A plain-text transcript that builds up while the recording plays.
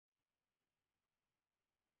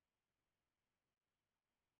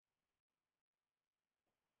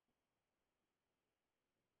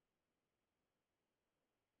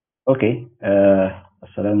Okay.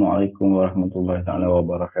 Assalamualaikum warahmatullahi taala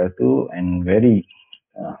wabarakatuh, and very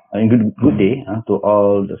good day to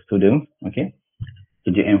all the students. Okay,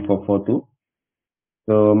 KJM 442.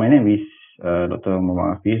 So my name is Dr.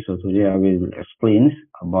 Muhammad Hafiz. So today I will explain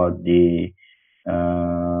about the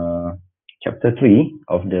chapter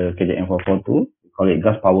 3 of the KJM 442. We call it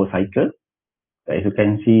gas power cycle. As you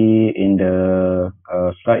can see in the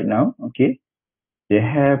slide now, okay, they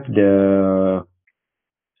have the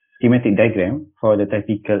schematic diagram for the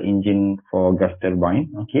typical engine for gas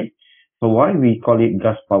turbine. Okay, so why we call it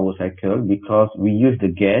gas power cycle? Because we use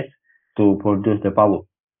the gas to produce the power.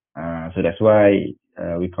 So that's why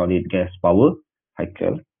we call it gas power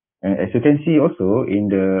cycle. And as you can see also in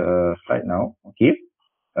the slide now, okay,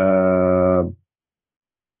 uh,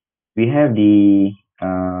 we have the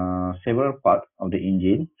several parts of the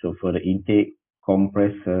engine. So for the intake,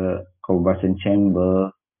 compressor, combustion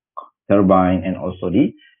chamber, turbine, and also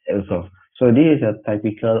the exhaust. So this is a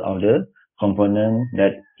typical of the component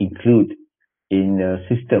that include in the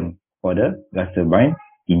system for the gas turbine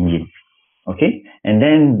engine. Okay, and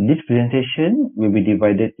then this presentation will be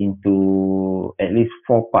divided into at least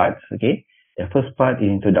 4 parts. Okay, the first part is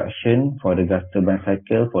introduction for the gas turbine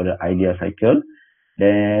cycle, for the ideal cycle.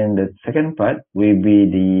 Then the second part will be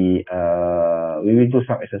we will do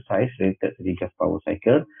some exercise related to the gas power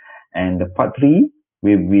cycle, and the part 3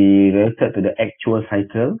 will be related to the actual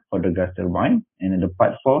cycle for the gas turbine, and then the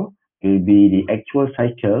part 4 will be the actual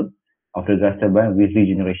cycle of the gas turbine with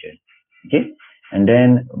regeneration. Okay, and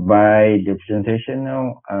then by the presentation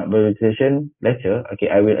later, okay,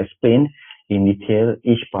 I will explain in detail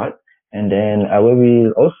each part, and then I will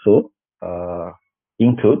also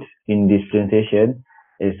include in this presentation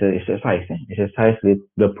is a exercise. Exercise with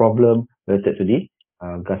the problem related to the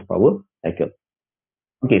gas power cycle.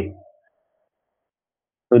 Okay,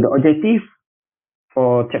 so the objective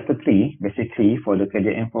for chapter 3, basically for the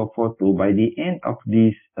KJM 442, by the end of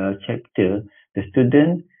this chapter, the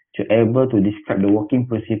student to able to describe the working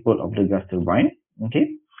principle of the gas turbine. Okay,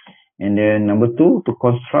 and then number 2, to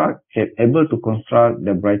construct, able to construct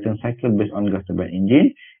the Brayton cycle based on gas turbine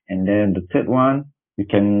engine. And then the third one,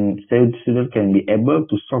 student can be able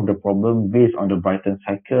to solve the problem based on the Brayton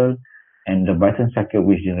cycle and the Brayton cycle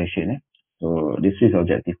with generation. So this is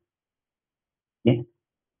objective. Okay,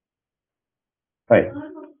 right.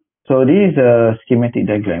 So this is a schematic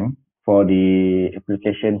diagram for the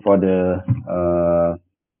application for the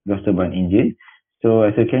gas turbine engine. So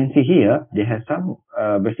as you can see here, they have some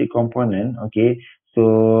basic component. Okay,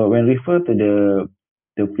 so when refer to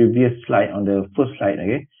the previous slide on the first slide,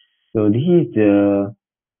 okay, so this is the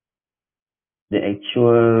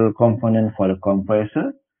actual component for the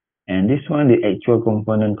compressor, and this one the actual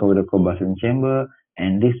component for the combustion chamber,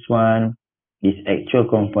 and this one is actual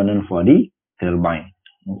component for the turbine.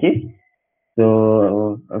 Okay,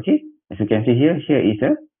 so okay, as you can see here is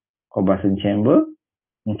a combustion chamber.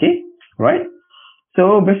 Okay, right?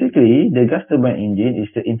 So basically, the gas turbine engine is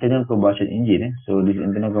the internal combustion engine. So this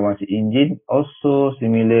internal combustion engine also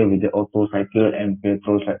similar with the Otto cycle and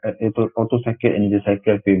Otto cycle and diesel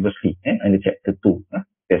cycle previously in the chapter 2.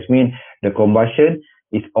 That means the combustion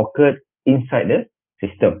is occurred inside the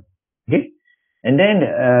system. Okay, and then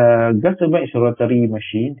gas turbine is a rotary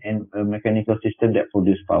machine and a mechanical system that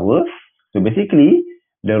produce power. So basically,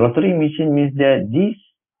 the rotary machine means that this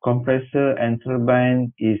compressor and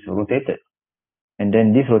turbine is rotated, and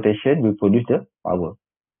then this rotation will produce the power.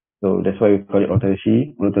 So that's why we call it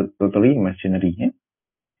rotary machinery.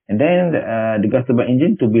 And then the gas turbine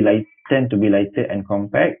engine tend to be lighter and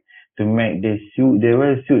compact to make they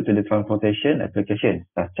will suit to the transportation application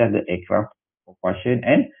such as the aircraft, propulsion,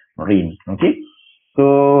 and marine. Okay,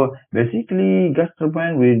 so basically gas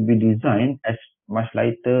turbine will be designed as much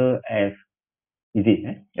lighter as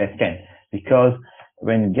as can, because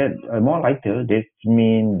when you get more lighter, that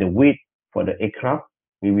means the weight for the aircraft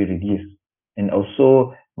will be reduced, and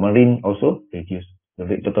also marine also reduce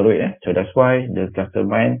the total weight. So that's why the gas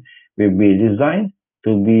turbine will be designed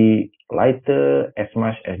to be lighter as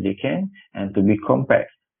much as they can and to be compact,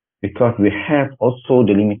 because we have also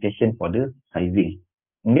the limitation for the sizing.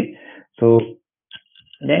 Okay, so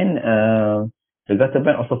then the gas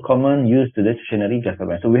turbine also common used to the stationary gas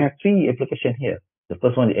turbine. So we have 3 applications here. The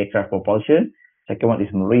first one is aircraft propulsion, second one is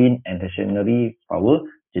marine and stationary power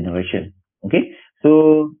generation. Okay,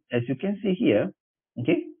 so as you can see here,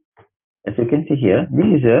 okay, as you can see here,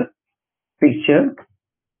 this is a picture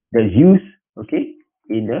that's used, okay,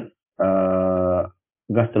 in the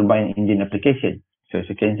gas turbine engine application. So as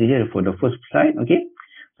you can see here for the first slide, okay,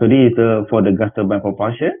 so this is for the gas turbine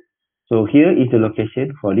propulsion. So here is the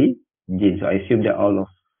location for the engine. So I assume that all of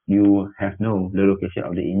you have know the location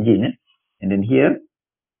of the engine, and then here,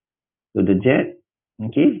 so the jet,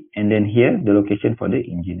 okay, and then here the location for the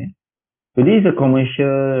engine. So this is a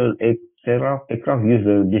commercial aircraft use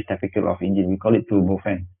this type of engine. We call it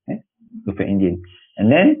turbofan, turbofan engine.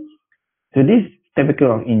 And then, so this type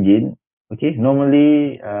of engine, okay,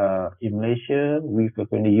 normally in Malaysia we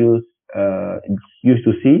frequently used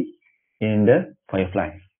to see in the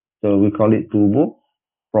Firefly. So we call it turbo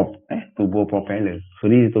propeller. So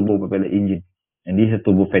this is turbo propeller engine, and this is a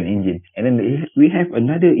turbofan engine. And then we have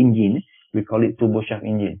another engine. We call it turbo shaft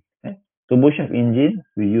engine. Turbo shaft engine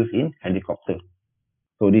we use in helicopter.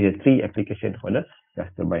 So these are three applications for the gas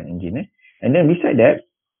turbine engine. And then beside that,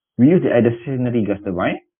 we use the stationary gas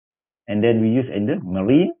turbine, and then we use in the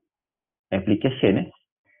marine application.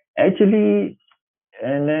 Actually,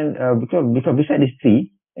 and then because beside these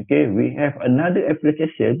three, okay, we have another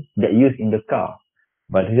application that used in the car,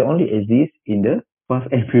 but it only exists in the Fast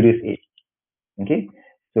and Furious 8. Okay,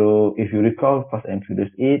 so if you recall Fast and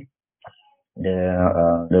Furious 8,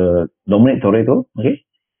 the Dominic Toretto, okay,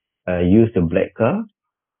 used the black car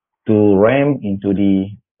to ram into the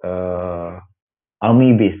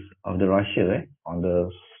army base of the Russia on the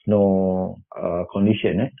snow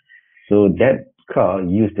condition. So that car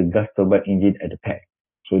used the gas turbine engine at the back.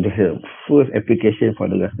 So this is the first application for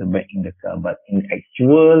the gas turbine in the car, but in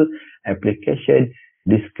actual application,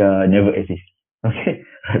 this car never exists. Okay,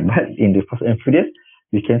 but in the Fast and Furious,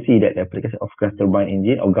 we can see that the application of gas turbine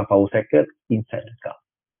engine or gas power cycle inside the car.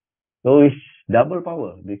 So it's double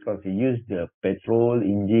power because you use the petrol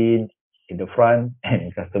engine in the front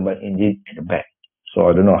and gas turbine engine at the back. So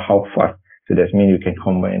I don't know how fast. So that means you can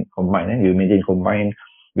combine. You imagine combine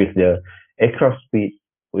with the aircraft speed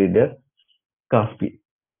with the car speed.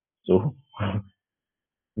 So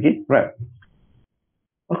okay, right.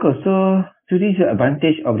 Okay, so this is the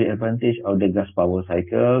advantage of the gas power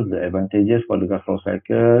cycle. The advantages for the gas power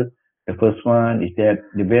cycle. The first one is that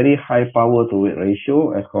the very high power to weight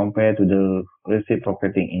ratio as compared to the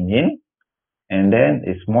reciprocating engine, and then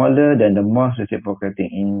it's smaller than the most reciprocating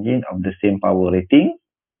engine of the same power rating,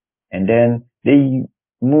 and then they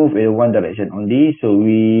move in one direction only, so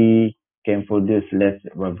we can produce less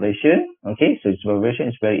vibration. Okay, so its vibration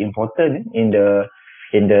is very important in the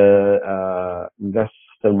gas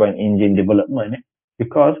turbine engine development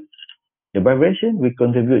because the vibration will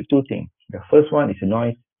contribute two things. The first one is the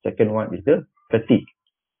noise. Second one is the fatigue.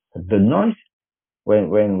 The noise, when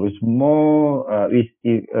with more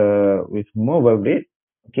with more vibrate,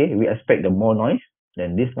 okay, we expect the more noise.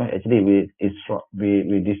 Then this noise actually will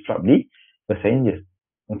disrupt the passengers,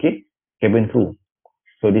 okay, cabin crew.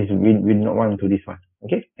 So this we not want to this one,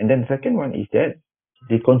 okay. And then the second one is that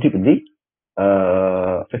they contribute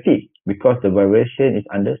the fatigue because the vibration is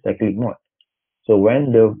under cyclic mode. So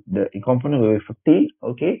when the component will fatigue,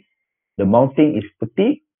 okay, the mounting is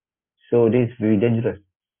fatigue. So this is very dangerous.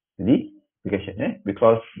 The application,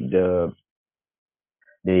 because the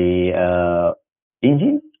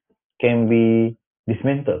engine can be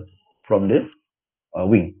dismantled from the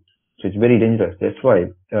wing. So it's very dangerous. That's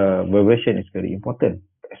why vibration is very important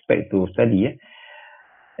aspect to study.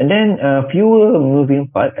 And then fewer moving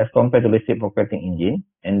parts as compared to the reciprocating engine.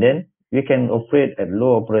 And then we can operate at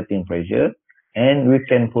low operating pressure, and we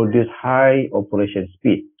can produce high operation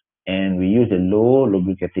speed. And we use a low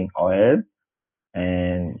lubricating oil,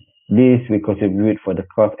 and this will contribute for the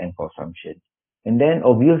cost and consumption. And then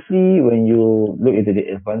obviously when you look into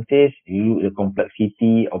the advantage, you look the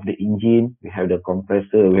complexity of the engine. We have the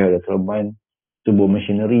compressor, we have the turbine, turbo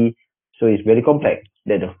machinery. So it's very complex.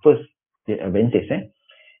 That's the first advantage.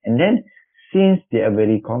 And then since they are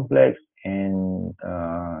very complex and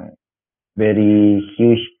very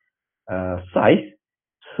huge size,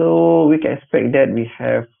 so we can expect that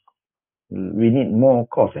we need more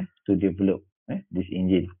cost to develop this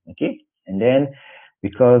engine. Okay, and then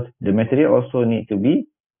because the material also need to be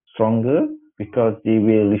stronger because they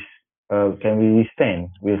will can be withstand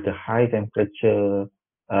with the high temperature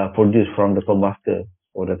produced from the combustor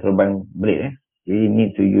or the turbine blade. We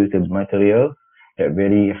need to use the material at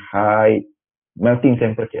very high melting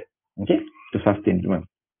temperature, okay, to sustain the one.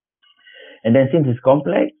 And then since it's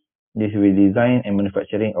complex, this will design and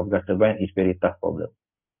manufacturing of gas turbine is very tough problem.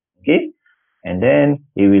 Okay, and then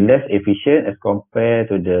it will less efficient as compared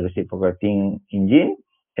to the reciprocating engine,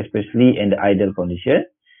 especially in the idle condition.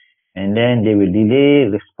 And then they will delay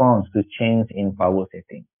response to change in power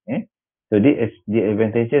setting. So the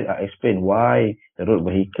advantages are explained why the road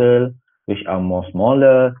vehicle, which are more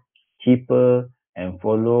smaller, cheaper, and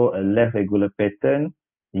follow a less regular pattern,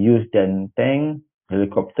 use than tank,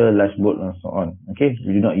 helicopter, large boat, and so on. Okay,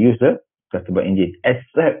 we do not use the gas turbine engine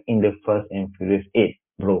except in the Fast and Furious 8.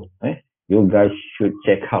 bro. You guys should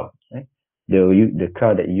check out the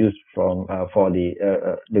car that used from for the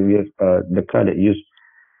car that used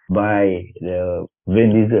by the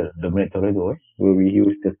Vin Diesel, the Tornado, where we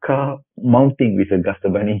use the car mounting with a gas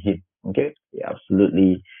turbine engine. Okay,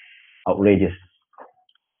 absolutely outrageous.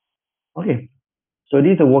 Okay, so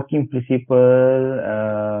this is a working principle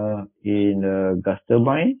in gas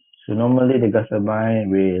turbine. So normally the gas turbine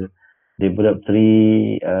will develop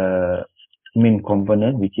three main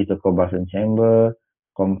components, which is the combustion chamber,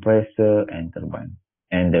 compressor, and turbine.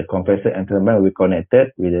 And the compressor and turbine will be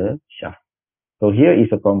connected with the shaft. So here is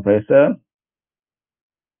a compressor,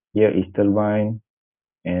 here is turbine,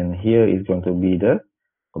 and here is going to be the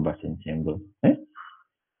combustion chamber.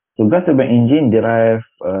 So gas turbine engine derive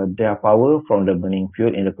their power from the burning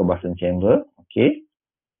fuel in the combustion chamber. Okay,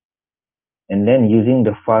 and then using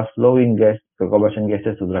the fast flowing gas, the combustion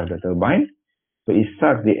gases to drive the turbine. So it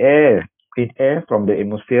sucks the air, clean air from the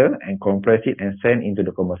atmosphere and compress it and send into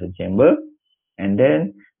the combustion chamber. And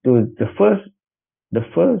then to the first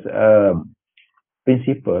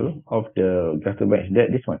principle of the gas turbine is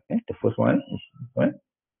that this one. The first one is this one.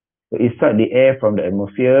 So it sucks the air from the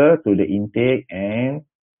atmosphere to the intake and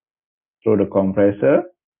through the compressor.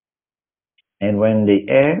 And when the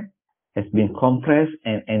air has been compressed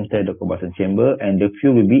and enter the combustion chamber, and the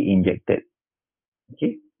fuel will be injected.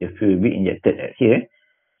 Okay, the fuel will be injected at here.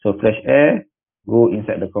 So fresh air go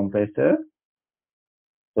inside the compressor.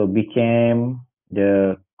 So became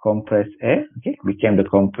the compressed air. Okay, became the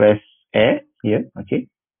compressed air here. Okay,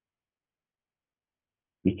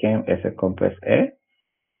 became as a compressed air.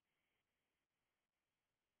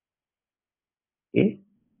 Okay,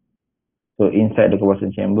 so inside the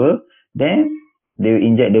combustion chamber, then they will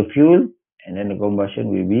inject the fuel, and then the combustion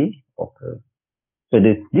will be occur. So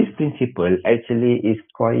this principle actually is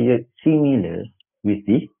quite similar with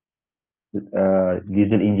the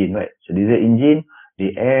diesel engine, right? So diesel engine,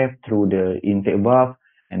 the air through the intake valve,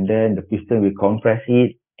 and then the piston will compress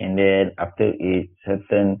it, and then after a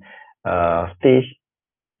certain stage,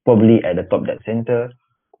 probably at the top dead center,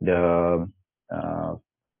 the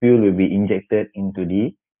fuel will be injected into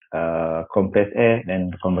the compressed air, then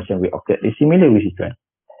the combustion will occur. It's similar with this one.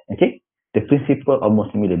 Okay, the principle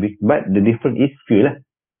almost similar, but the difference is fuel.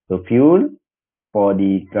 So fuel for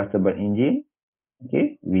the gas turbine engine,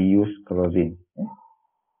 okay, we use kerosene.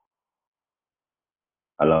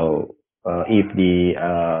 Kalau if the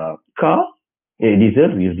car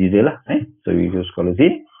diesel, we use diesel lah. So we use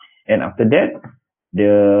kerosene, and after that,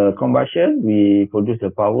 the combustion we produce the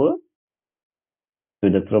power to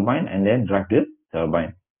the turbine and then drive the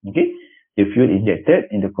turbine. Okay, the fuel injected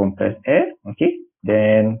in the compressed air. Okay,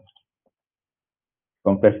 then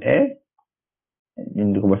compressed air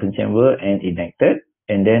in the combustion chamber and ignited,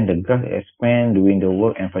 and then the gas expand doing the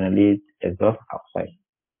work and finally exhaust outside.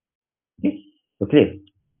 Okay, so clear.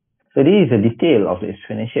 So this is a detail of the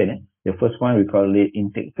explanation. The first one we call it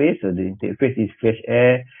intake phase. So the intake phase is fresh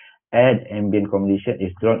air at ambient condition is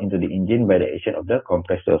drawn into the engine by the action of the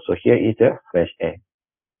compressor. So here is the fresh air,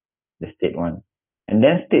 the state 1. And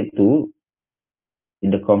then state 2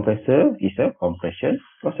 in the compressor is a compression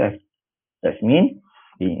process. That means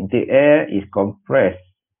the intake air is compressed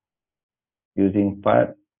using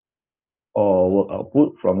part or work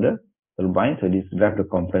output from the turbine. So this drives the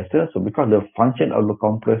compressor. So because the function of the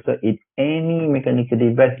compressor in any mechanical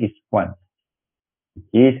device is one,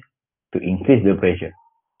 is to increase the pressure.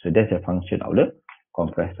 So that's the function of the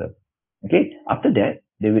compressor. Okay, after that,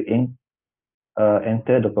 they will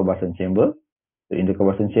enter the combustion chamber. So in the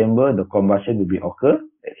combustion chamber, the combustion will be occur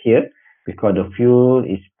here because the fuel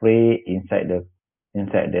is sprayed inside the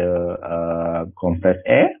compressed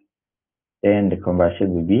air. Then the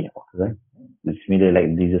combustion will be occur. It's similar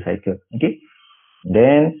like diesel cycle. Okay.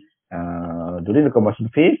 Then during the combustion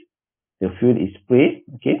phase, the fuel is sprayed.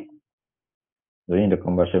 Okay. During the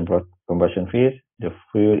combustion phase, the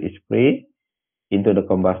fuel is sprayed into the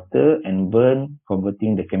combustor and burn,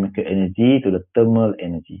 converting the chemical energy to the thermal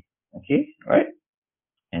energy. Okay, right?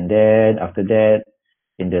 And then after that,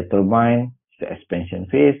 in the turbine, the expansion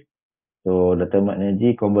phase. So the thermal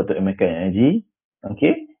energy convert to chemical energy.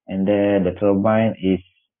 Okay, and then the turbine is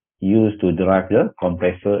used to drive the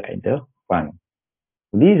compressor at the front.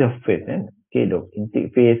 These are phase. Okay, the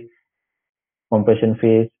intake phase, compression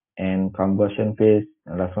phase, and combustion phase,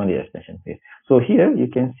 and last one the expansion phase. So here you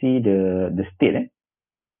can see the state.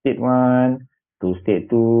 State 1 to state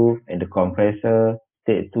 2 in the compressor,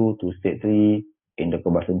 state 2 to state 3 in the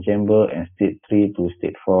combustion chamber, and state 3 to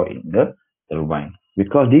state 4 in the turbine.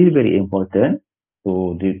 Because this is very important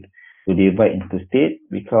to divide into state,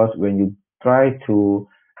 because when you try to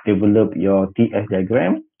develop your TS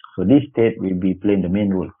diagram So this state will be playing the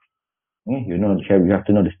main role. You have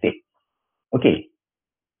to know the state. Okay.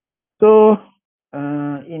 So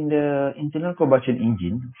in the internal combustion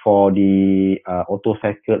engine for the auto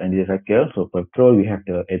cycle and diesel cycle, so petrol we have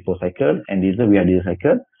the auto cycle and diesel we have diesel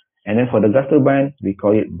cycle, and then for the gas turbine we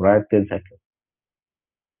call it Brayton cycle.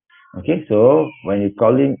 Okay, so when you're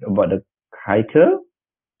calling about the cycle,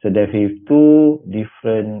 so there is two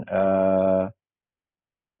different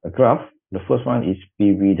graph. The first one is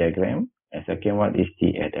PV diagram, and second one is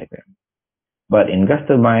TS diagram. But in gas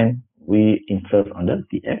turbine, we insert on the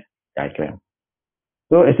TS diagram.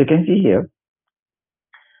 So as you can see here,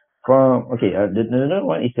 the another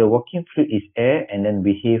one is the working fluid is air and then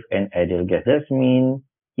behave an ideal gas. That means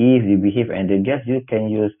if you behave an ideal gas, you can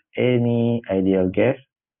use any ideal gas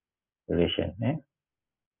relation.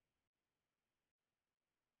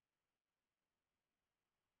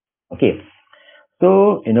 Okay,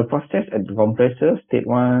 so in the process at the compressor, state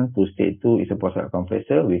 1 to state 2 is a process at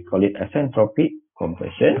compressor. We call it isentropic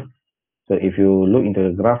compression. So if you look into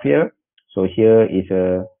the graph here, so here is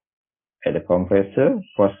at the compressor,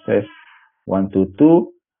 process 1 to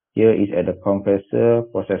 2. Here is at the compressor,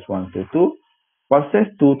 process 1 to 2. Process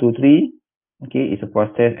 2 to 3, okay, is a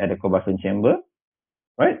process at the combustion chamber,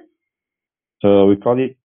 right? So we call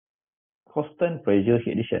it constant pressure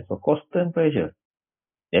heat addition. So constant pressure,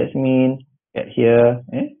 that means at here,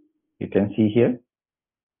 you can see here,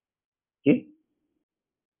 okay,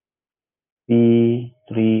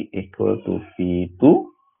 P3 equal to P2,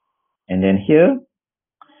 and then here,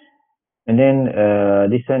 and then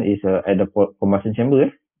this one is at the combustion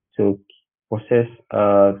chamber. So process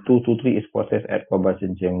 2 to 3 is process at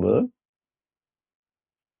combustion chamber.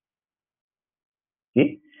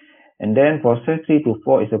 Okay, and then process 3 to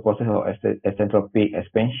 4 is a process of isentropic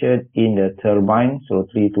expansion in the turbine. So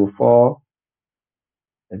 3 to 4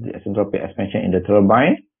 is the isentropic expansion in the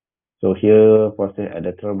turbine. So here process at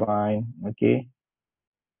the turbine, okay,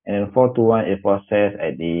 and then 4 to 1 is process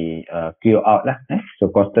at the Q out lah. So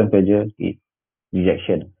constant pressure heat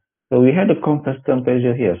rejection. So we have the constant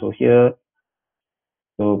pressure here. So here,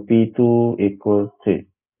 so P2 equal to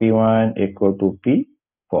P1 equal to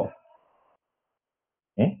P4.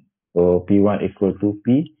 So P1 equal to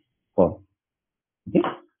P4. Okay,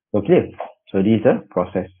 so clear. So this is the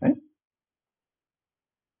process.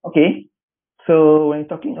 Okay, so when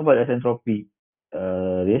talking about isentropic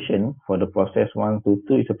reaction for the process 1 to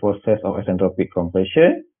 2 is a process of isentropic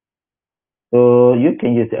compression. So you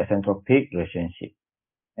can use the isentropic relationship.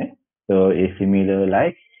 So it's similar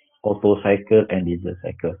like Otto cycle and diesel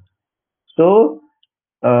cycle. So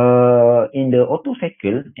in the Otto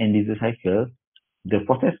cycle and diesel cycle, the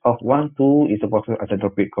process of 1, 2 is a process of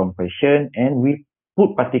isentropic compression, and we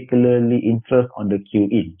put particularly interest on the Q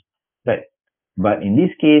in, right? But in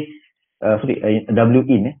this case, W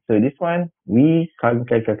in. So this one, we can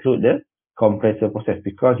calculate the compressor process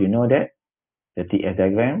because you know that the TS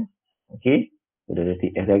diagram, okay? So the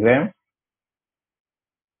TS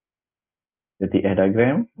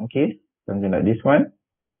diagram, okay? Something like this one.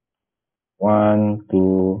 1,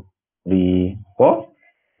 2, 3, 4.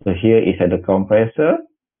 So here is at the compressor.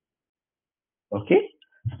 Okay.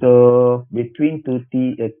 So between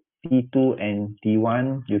T2 and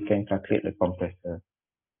T1, you can calculate the compressor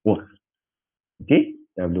work. Okay.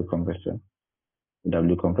 W compressor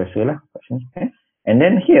lah. And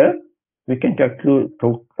then here, we can calculate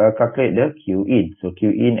the Q in. So Q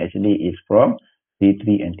in actually is from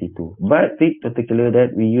T3 and T2. But take particular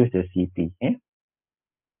that we use the CP.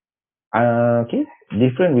 Okay.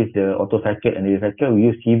 Different with the Otto cycle and diesel cycle, we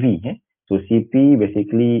use CV. So CP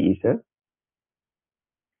basically is a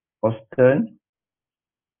constant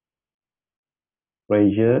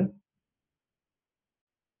pressure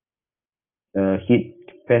heat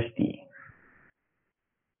capacity.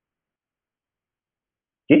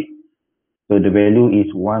 Okay. So the value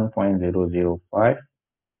is 1.005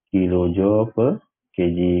 kilojoule per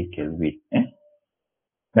kg Kelvin.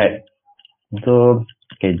 Right. So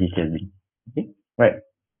kg Kelvin. Okay. Right.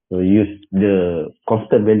 So use the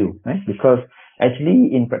constant value, because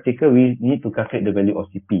actually in practical we need to calculate the value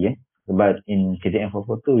of CP, but in KJM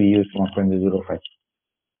 442 we use 1.005.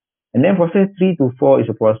 And then process 3 to 4 is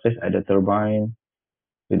a process at the turbine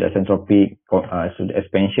with the isentropic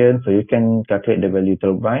expansion. So you can calculate the value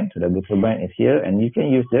turbine. So W turbine is here, and you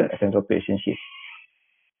can use the isentropic relationship.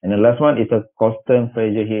 And the last one is a constant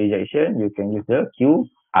pressure heat rejection. You can use the Q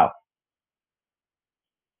out.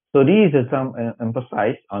 So this is some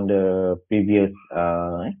emphasize on the previous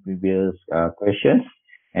questions.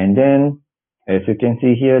 And then, as you can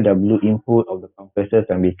see here, W input of the compressor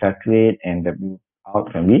can be calculated and W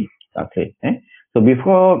out can be calculated. So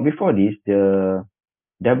before this, the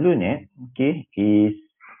W net, okay, is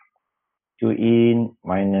Q in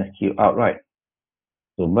minus Q out, right?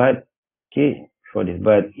 So, but, okay, for this,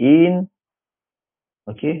 but in,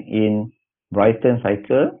 okay, in Brighton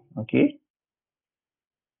cycle, okay,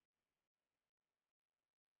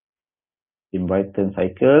 in Brighton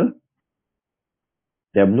cycle,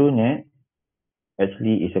 W net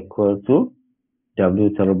actually is equal to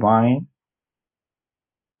W turbine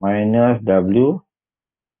minus W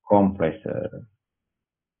compressor.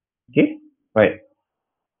 Okay, right.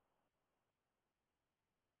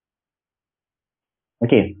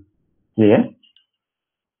 Okay, clear?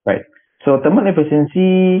 Right. So thermal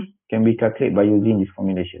efficiency can be calculated by using this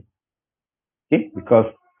formulation. Okay, because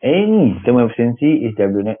any thermal efficiency is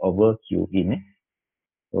W net over Q in.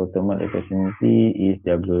 So thermal efficiency is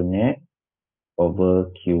W net over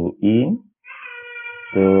Q in.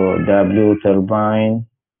 So W turbine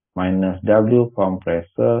minus W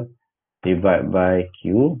compressor divided by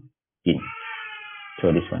Q in.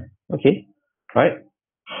 So this one. Okay, right?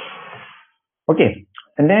 Okay,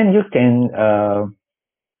 and then you can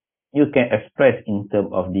express in terms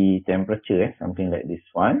of the temperature, something like this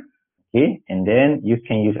one. Okay, and then you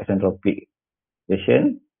can use isentropic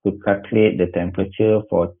equation to calculate the temperature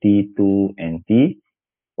for T2 and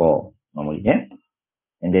T4 normally, yeah.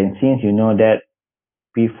 And then since you know that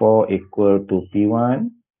P4 equal to P1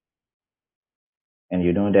 and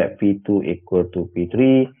you know that P2 equal to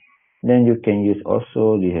P3, then you can use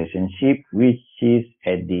also the relationship, which is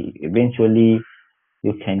at the eventually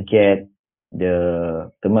you can get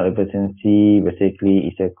the thermal efficiency basically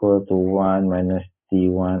is equal to 1 minus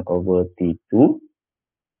T1 over T2.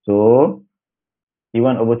 So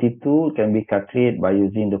T1 over T2 can be calculated by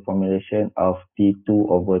using the formulation of T2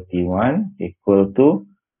 over T1 equal to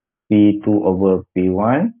P2 over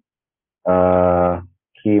P1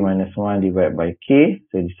 K minus 1 divided by K.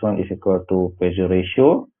 So this one is equal to pressure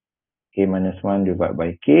ratio K minus 1 divided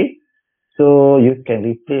by K. So you can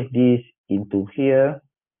replace this into here.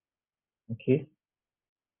 Okay.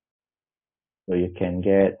 So you can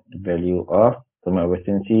get the value of thermal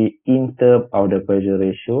efficiency in terms of the pressure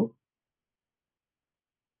ratio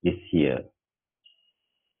is here.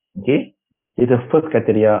 Okay. This is the first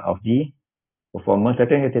criteria of the performance.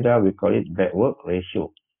 Second criteria, we call it back work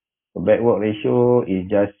ratio. So back work ratio is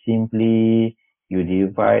just simply you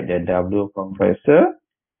divide the W compressor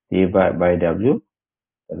divided by W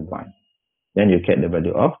turbine. Then you get the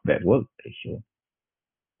value of back work ratio.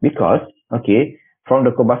 Because, okay, from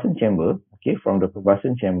the combustion chamber,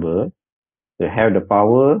 they have the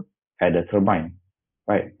power at the turbine,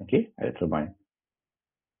 right? Okay, at the turbine.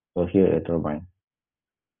 So here at the turbine.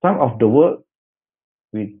 Some of the work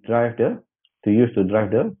we drive to use to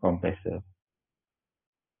drive the compressor.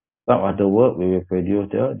 Some of the work we will produce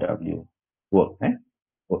the W work,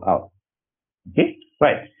 work out. Okay,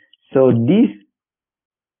 right. So this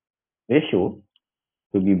ratio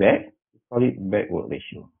to be back, we call it back work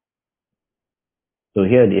ratio. So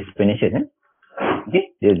here the explanation.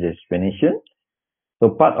 Okay, here's the explanation. So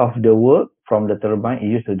part of the work from the turbine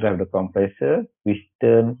is used to drive the compressor, which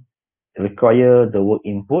then require the work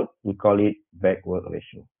input. We call it back work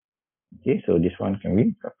ratio. Okay, so this one can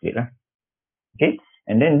be calculated. Okay,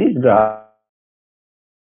 and then this graph,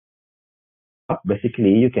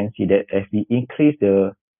 basically you can see that as we increase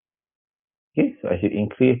the, okay, so as you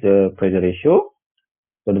increase the pressure ratio,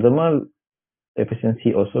 so the thermal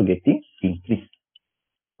efficiency also getting increased,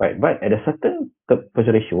 right? But at a certain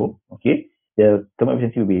pressure ratio, okay, the thermal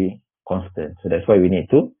efficiency will be constant. So that's why we need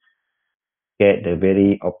to get the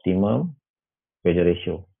very optimum pressure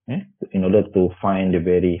ratio, in order to find the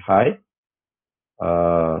very high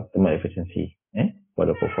thermal efficiency, for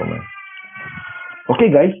the performance. Okay,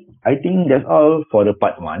 guys, I think that's all for the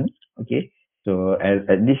part 1. Okay, so at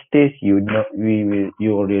this stage, you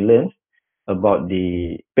already learned about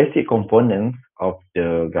the basic components of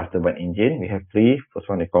the gas turbine engine. We have 3. First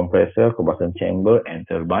one, the compressor, combustion chamber, and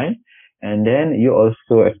turbine. And then you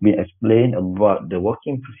also have been explained about the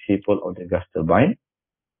working principle of the gas turbine.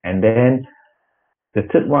 And then the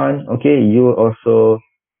third one, okay, you also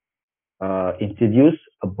introduced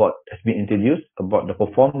about the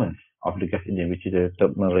performance of the gas engine, which is the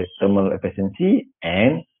thermal efficiency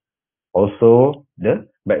and also the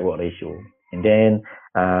back work ratio. And then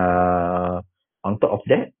on top of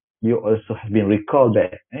that, you also have been recalled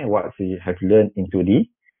back what you have learned into the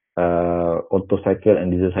Otto cycle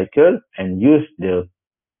and diesel cycle, and use the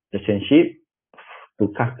relationship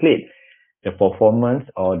to calculate the performance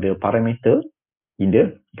or the parameter in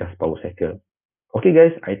the gas power cycle. Okay,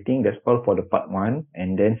 guys, I think that's all for the part 1,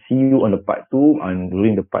 and then see you on the part 2. And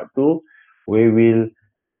during the part 2, we will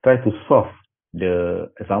try to solve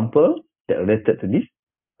the example that related to this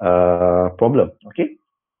problem. Okay,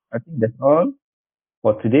 I think that's all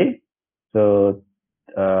for today. So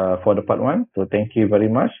for the part 1. So thank you very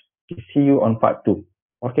much. See you on part 2.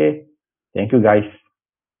 Okay, thank you guys.